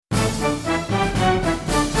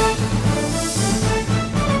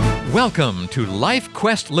Welcome to Life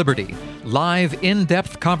Quest Liberty, live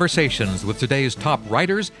in-depth conversations with today's top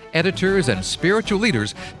writers, editors, and spiritual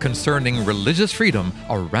leaders concerning religious freedom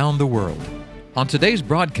around the world. On today's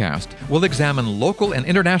broadcast, we'll examine local and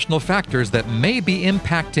international factors that may be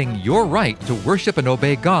impacting your right to worship and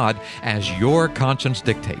obey God as your conscience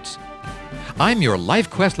dictates. I'm your Life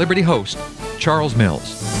Quest Liberty host, Charles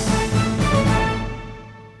Mills.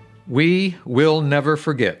 We will never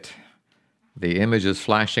forget the images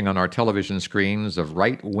flashing on our television screens of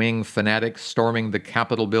right-wing fanatics storming the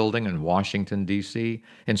Capitol building in Washington, D.C.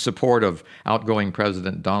 in support of outgoing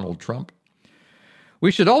President Donald Trump.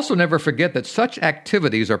 We should also never forget that such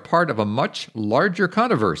activities are part of a much larger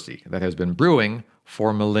controversy that has been brewing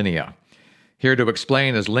for millennia. Here to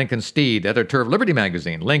explain is Lincoln Steed, editor of Liberty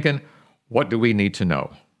Magazine. Lincoln, what do we need to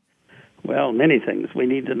know? Well, many things. We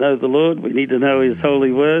need to know the Lord. We need to know His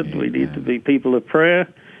holy word. Amen. We need to be people of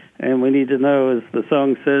prayer. And we need to know, as the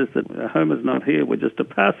song says, that our home is not here. We're just a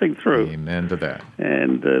passing through. Amen to that.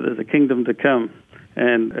 And there's a kingdom to come.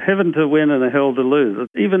 And heaven to win and a hell to lose.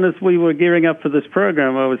 Even as we were gearing up for this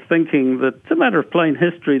program, I was thinking that it's a matter of plain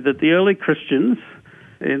history that the early Christians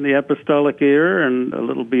in the apostolic era and a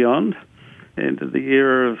little beyond, into the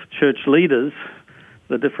era of church leaders,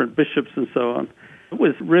 the different bishops and so on,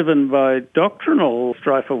 was riven by doctrinal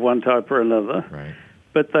strife of one type or another. Right.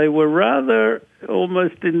 But they were rather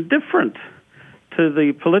almost indifferent to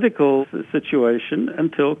the political situation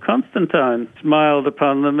until Constantine smiled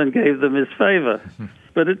upon them and gave them his favor.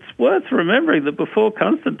 But it's worth remembering that before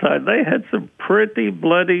Constantine, they had some pretty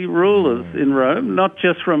bloody rulers in Rome, not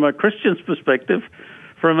just from a Christian's perspective,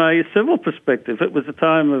 from a civil perspective. It was a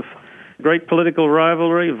time of great political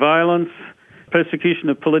rivalry, violence, persecution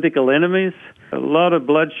of political enemies, a lot of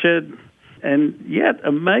bloodshed. And yet,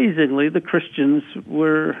 amazingly, the Christians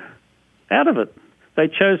were out of it. They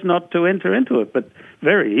chose not to enter into it. But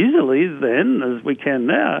very easily then, as we can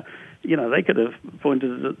now, they could have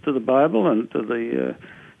pointed to the Bible and to the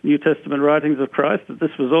New Testament writings of Christ that this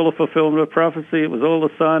was all a fulfillment of prophecy. It was all a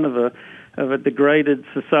sign of a degraded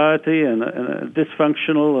society and a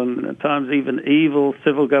dysfunctional and at times even evil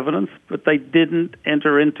civil governance. But they didn't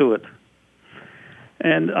enter into it.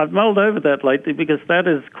 And I've mulled over that lately because that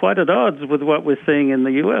is quite at odds with what we're seeing in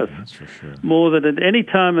the U.S. That's for sure. More than at any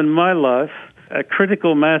time in my life, a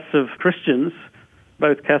critical mass of Christians,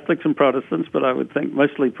 both Catholics and Protestants, but I would think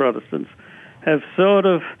mostly Protestants, have sort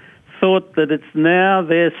of thought that it's now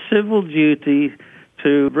their civil duty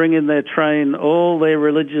to bring in their train all their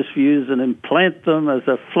religious views and implant them as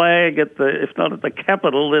a flag if not at the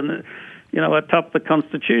Capitol, then atop the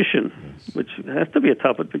Constitution, yes, which has to be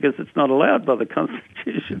atop it because it's not allowed by the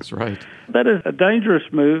Constitution. That's right. That is a dangerous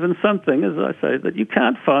move and something, as I say, that you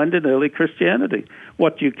can't find in early Christianity.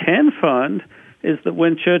 What you can find is that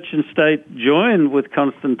when church and state joined with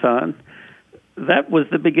Constantine, that was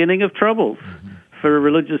the beginning of troubles for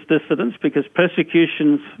religious dissidents because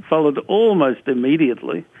persecutions followed almost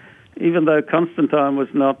immediately, even though Constantine was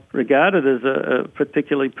not regarded as a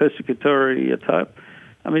particularly persecutory type.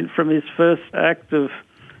 I mean, from his first act of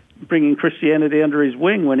bringing Christianity under his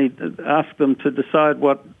wing, when he asked them to decide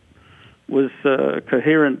what was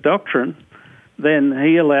coherent doctrine, then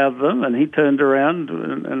he allowed them and he turned around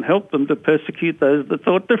and helped them to persecute those that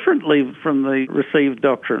thought differently from the received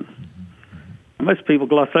doctrine. Most people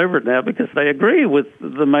gloss over it now because they agree with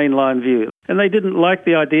the mainline view. And they didn't like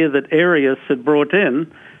the idea that Arius had brought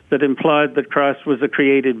in that implied that Christ was a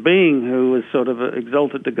created being who was sort of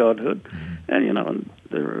exalted to godhood. And,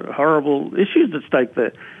 there are horrible issues at stake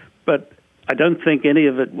there. But I don't think any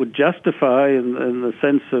of it would justify in the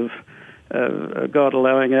sense of God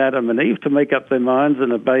allowing Adam and Eve to make up their minds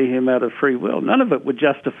and obey him out of free will. None of it would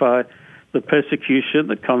justify the persecution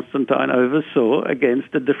that Constantine oversaw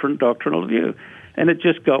against a different doctrinal view. And it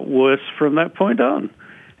just got worse from that point on,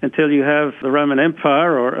 until you have the Roman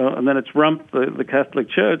Empire, and then it's rump, the Catholic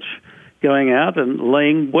Church, going out and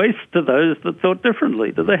laying waste to those that thought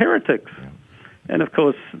differently, to the heretics. Yeah. And, of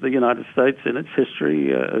course, the United States, in its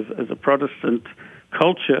history as a Protestant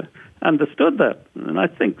culture, understood that. And I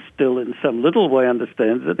think still in some little way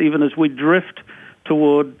understands it, even as we drift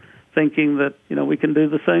toward thinking that, we can do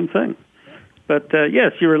the same thing. But,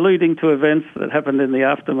 yes, you're alluding to events that happened in the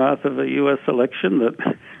aftermath of a U.S. election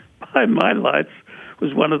that, by my lights,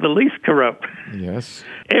 was one of the least corrupt. Yes.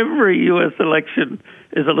 Every U.S. election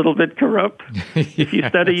is a little bit corrupt. If you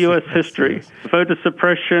study U.S. history, yes. Voter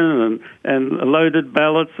suppression and loaded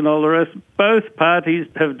ballots and all the rest, both parties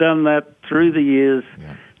have done that through the years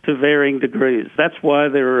to varying degrees. That's why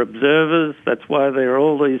there are observers. That's why there are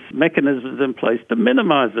all these mechanisms in place to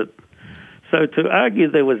minimize it. So to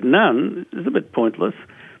argue there was none is a bit pointless.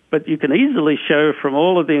 But you can easily show from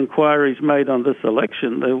all of the inquiries made on this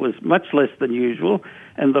election there was much less than usual,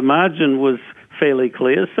 and the margin was fairly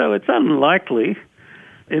clear. So it's unlikely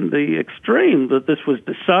in the extreme that this was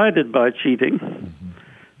decided by cheating.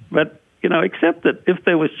 But, except that if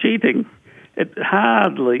there was cheating, it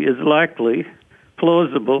hardly is likely,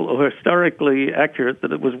 plausible, or historically accurate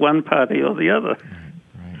that it was one party or the other.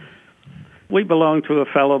 Right. We belong to a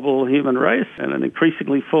fallible human race and an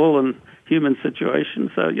increasingly fallen human situation,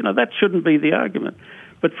 so, that shouldn't be the argument.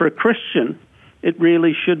 But for a Christian, it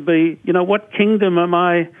really should be, what kingdom am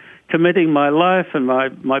I committing my life and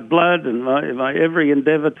my blood and my every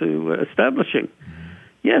endeavor to establishing?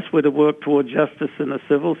 Yes, we're to work toward justice in the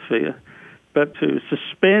civil sphere, but to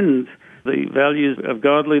suspend the values of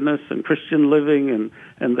godliness and Christian living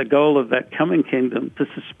and the goal of that coming kingdom, to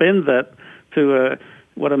suspend that to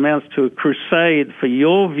what amounts to a crusade for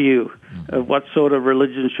your view of what sort of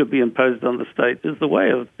religion should be imposed on the state, is the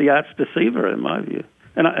way of the arch deceiver, in my view.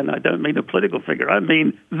 And I don't mean a political figure. I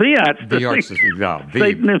mean the arch deceiver,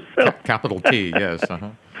 Satan himself. Capital T, yes. Uh-huh.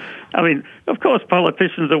 I mean, of course,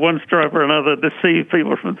 politicians at one stripe or another deceive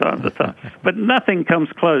people from time to time, but nothing comes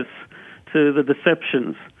close to the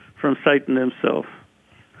deceptions from Satan himself.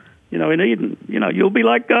 In Eden, you'll be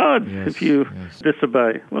like God if you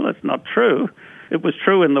disobey. Well, that's not true. It was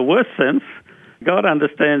true in the worst sense. God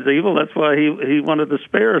understands evil. That's why he wanted to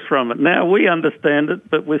spare us from it. Now we understand it,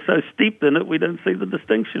 but we're so steeped in it, we don't see the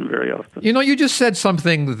distinction very often. You just said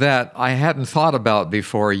something that I hadn't thought about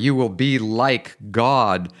before. You will be like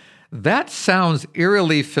God. That sounds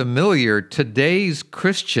eerily familiar. Today's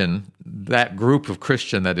Christian, that group of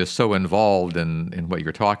Christian that is so involved in what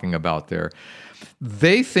you're talking about there,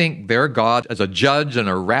 they think their God is a judge and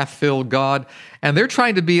a wrath-filled God, and they're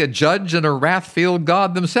trying to be a judge and a wrath-filled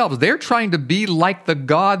God themselves. They're trying to be like the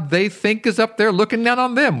God they think is up there looking down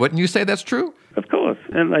on them. Wouldn't you say that's true? Of course.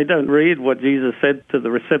 And they don't read what Jesus said to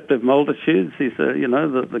the receptive multitudes. He said,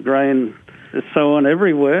 the grain is sown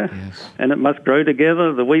everywhere, and it must grow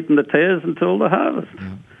together, the wheat and the tares, until the harvest.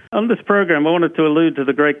 Yeah. On this program, I wanted to allude to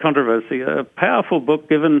The Great Controversy, a powerful book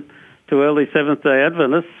given to early Seventh-day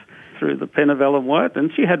Adventists through the pen of Ellen White,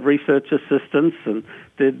 and she had research assistants and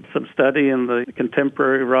did some study in the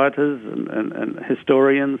contemporary writers and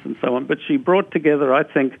historians and so on. But she brought together, I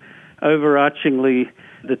think, overarchingly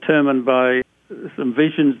determined by some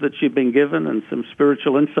visions that she'd been given and some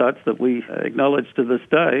spiritual insights that we acknowledge to this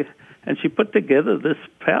day. And she put together this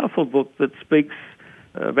powerful book that speaks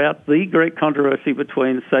about the great controversy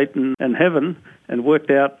between Satan and heaven, and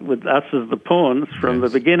worked out with us as the pawns from the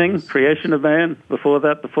beginning, creation of man, before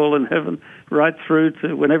that the fall in heaven, right through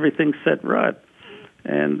to when everything's set right.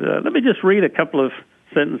 And let me just read a couple of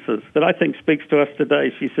sentences that I think speaks to us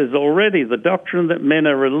today. She says, already the doctrine that men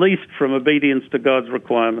are released from obedience to God's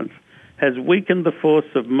requirements has weakened the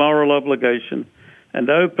force of moral obligation and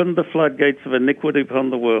opened the floodgates of iniquity upon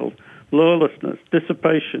the world. Lawlessness,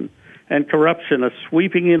 dissipation, and corruption are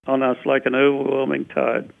sweeping in on us like an overwhelming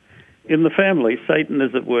tide. In the family, Satan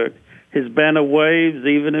is at work. His banner waves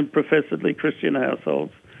even in professedly Christian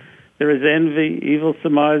households. There is envy, evil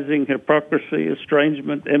surmising, hypocrisy,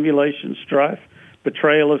 estrangement, emulation, strife,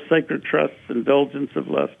 betrayal of sacred trusts, indulgence of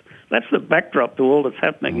lust. That's the backdrop to all that's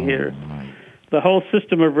happening here. The whole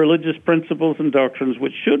system of religious principles and doctrines,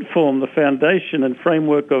 which should form the foundation and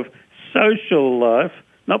framework of social life,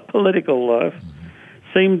 not political life,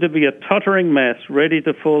 seem to be a tottering mass ready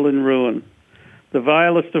to fall in ruin. The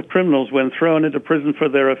vilest of criminals, when thrown into prison for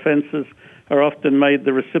their offences, are often made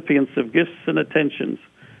the recipients of gifts and attentions.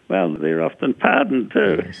 Well, they're often pardoned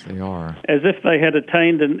too. Yes, they are. As if they had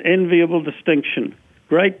attained an enviable distinction.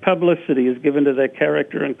 Great publicity is given to their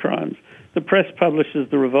character and crimes. The press publishes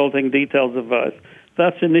the revolting details of vice,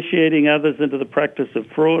 thus initiating others into the practice of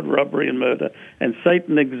fraud, robbery, and murder. And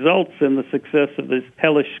Satan exults in the success of these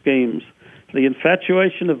hellish schemes. The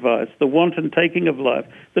infatuation of vice, the wanton taking of life,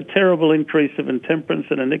 the terrible increase of intemperance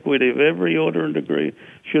and iniquity of every order and degree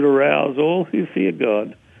should arouse all who fear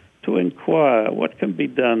God to inquire what can be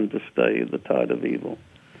done to stay the tide of evil.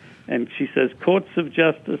 And she says, courts of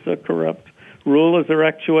justice are corrupt. Rulers are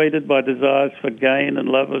actuated by desires for gain and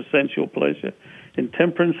love of sensual pleasure.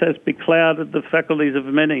 Intemperance has beclouded the faculties of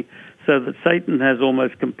many, so that Satan has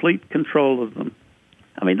almost complete control of them.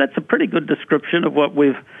 I mean, that's a pretty good description of what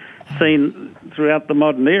we've seen throughout the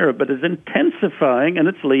modern era, but is intensifying, and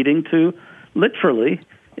it's leading to, literally,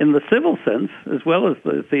 in the civil sense, as well as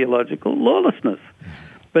the theological, lawlessness.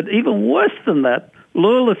 But even worse than that,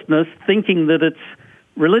 lawlessness thinking that it's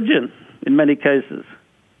religion in many cases.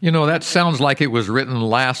 That sounds like it was written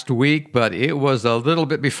last week, but it was a little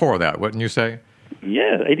bit before that, wouldn't you say?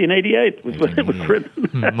 Yeah, 1888 was when it was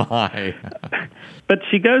written. My. But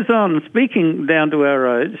she goes on, speaking down to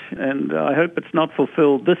our age, and I hope it's not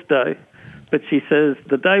fulfilled this day, but she says,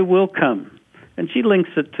 the day will come. And she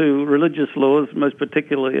links it to religious laws, most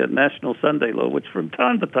particularly a national Sunday law, which from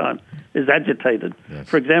time to time is agitated. Yes.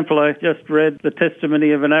 For example, I just read the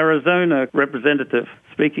testimony of an Arizona representative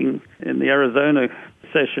speaking in the Arizona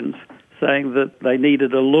sessions, saying that they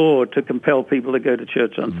needed a law to compel people to go to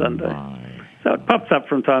church on Sunday. So it pops up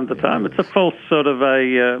from time to time. It's a false sort of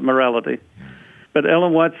a morality. But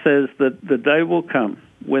Ellen White says that the day will come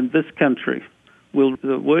when this country will,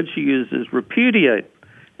 the word she uses, repudiate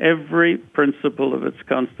every principle of its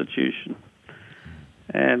constitution.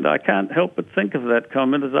 And I can't help but think of that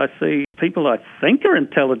comment as I see people I think are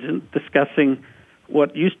intelligent discussing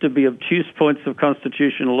what used to be obtuse points of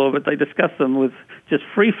constitutional law, but they discuss them with just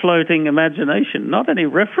free-floating imagination, not any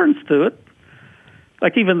reference to it.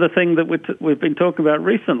 Like even the thing that we've been talking about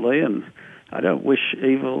recently, and I don't wish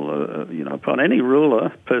evil upon any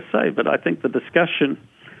ruler per se, but I think the discussion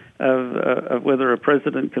of whether a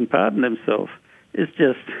president can pardon himself is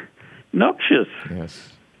just noxious.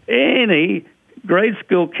 Yes. Any grade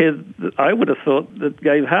school kid, I would have thought, that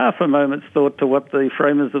gave half a moment's thought to what the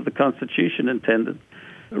framers of the Constitution intended.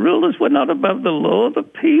 The rulers were not above the law. The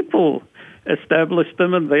people established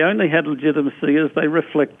them, and they only had legitimacy as they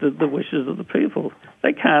reflected the wishes of the people.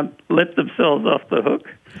 They can't let themselves off the hook.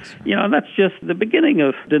 And that's just the beginning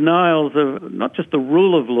of denials of not just the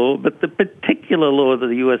rule of law, but the particular law that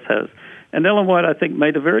the U.S. has. And Ellen White, I think,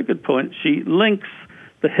 made a very good point. She links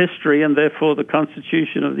the history and therefore the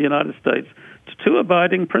Constitution of the United States to two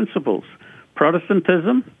abiding principles.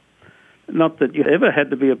 Protestantism, not that you ever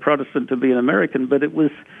had to be a Protestant to be an American, but it was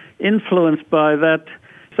influenced by that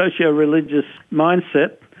socio-religious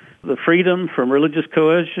mindset, the freedom from religious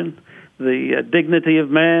coercion, the dignity of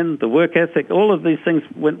man, the work ethic, all of these things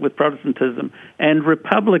went with Protestantism. And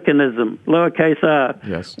republicanism, lowercase r,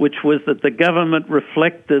 yes, which was that the government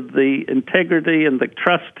reflected the integrity and the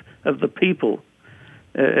trust of the people.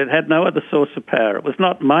 It had no other source of power. It was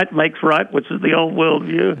not might makes right, which is the old world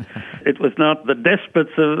view. It was not the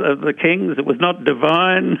despots of the kings. It was not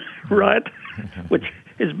divine right, which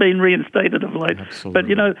has been reinstated of late.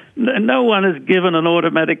 Absolutely. But, no one is given an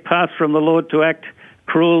automatic pass from the Lord to act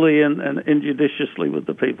cruelly and injudiciously with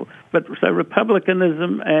the people. But so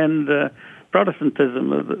republicanism and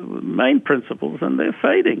Protestantism are the main principles, and they're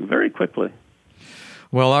fading very quickly.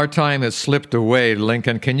 Well, our time has slipped away,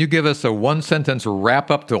 Lincoln. Can you give us a one-sentence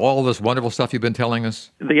wrap-up to all this wonderful stuff you've been telling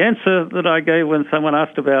us? The answer that I gave when someone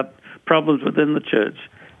asked about problems within the church,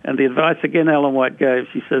 and the advice, again, Ellen White gave,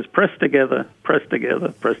 she says, press together, press together,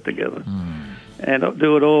 press together, and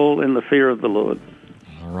do it all in the fear of the Lord.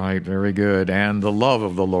 All right, very good. And the love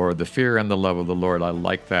of the Lord, the fear and the love of the Lord. I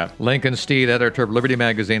like that. Lincoln Steed, editor of Liberty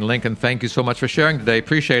Magazine. Lincoln, thank you so much for sharing today.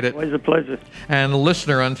 Appreciate it. Always a pleasure. And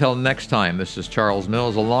listener, until next time, this is Charles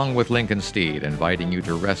Mills along with Lincoln Steed, inviting you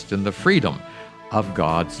to rest in the freedom of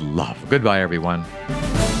God's love. Goodbye, everyone.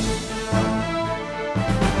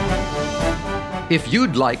 If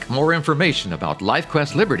you'd like more information about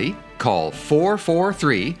LifeQuest Liberty, call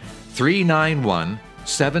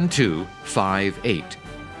 443-391-7258.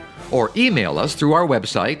 Or email us through our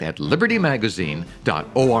website at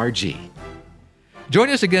libertymagazine.org. Join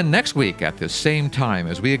us again next week at this same time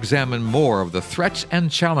as we examine more of the threats and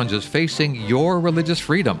challenges facing your religious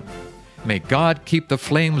freedom. May God keep the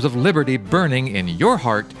flames of liberty burning in your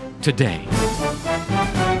heart today.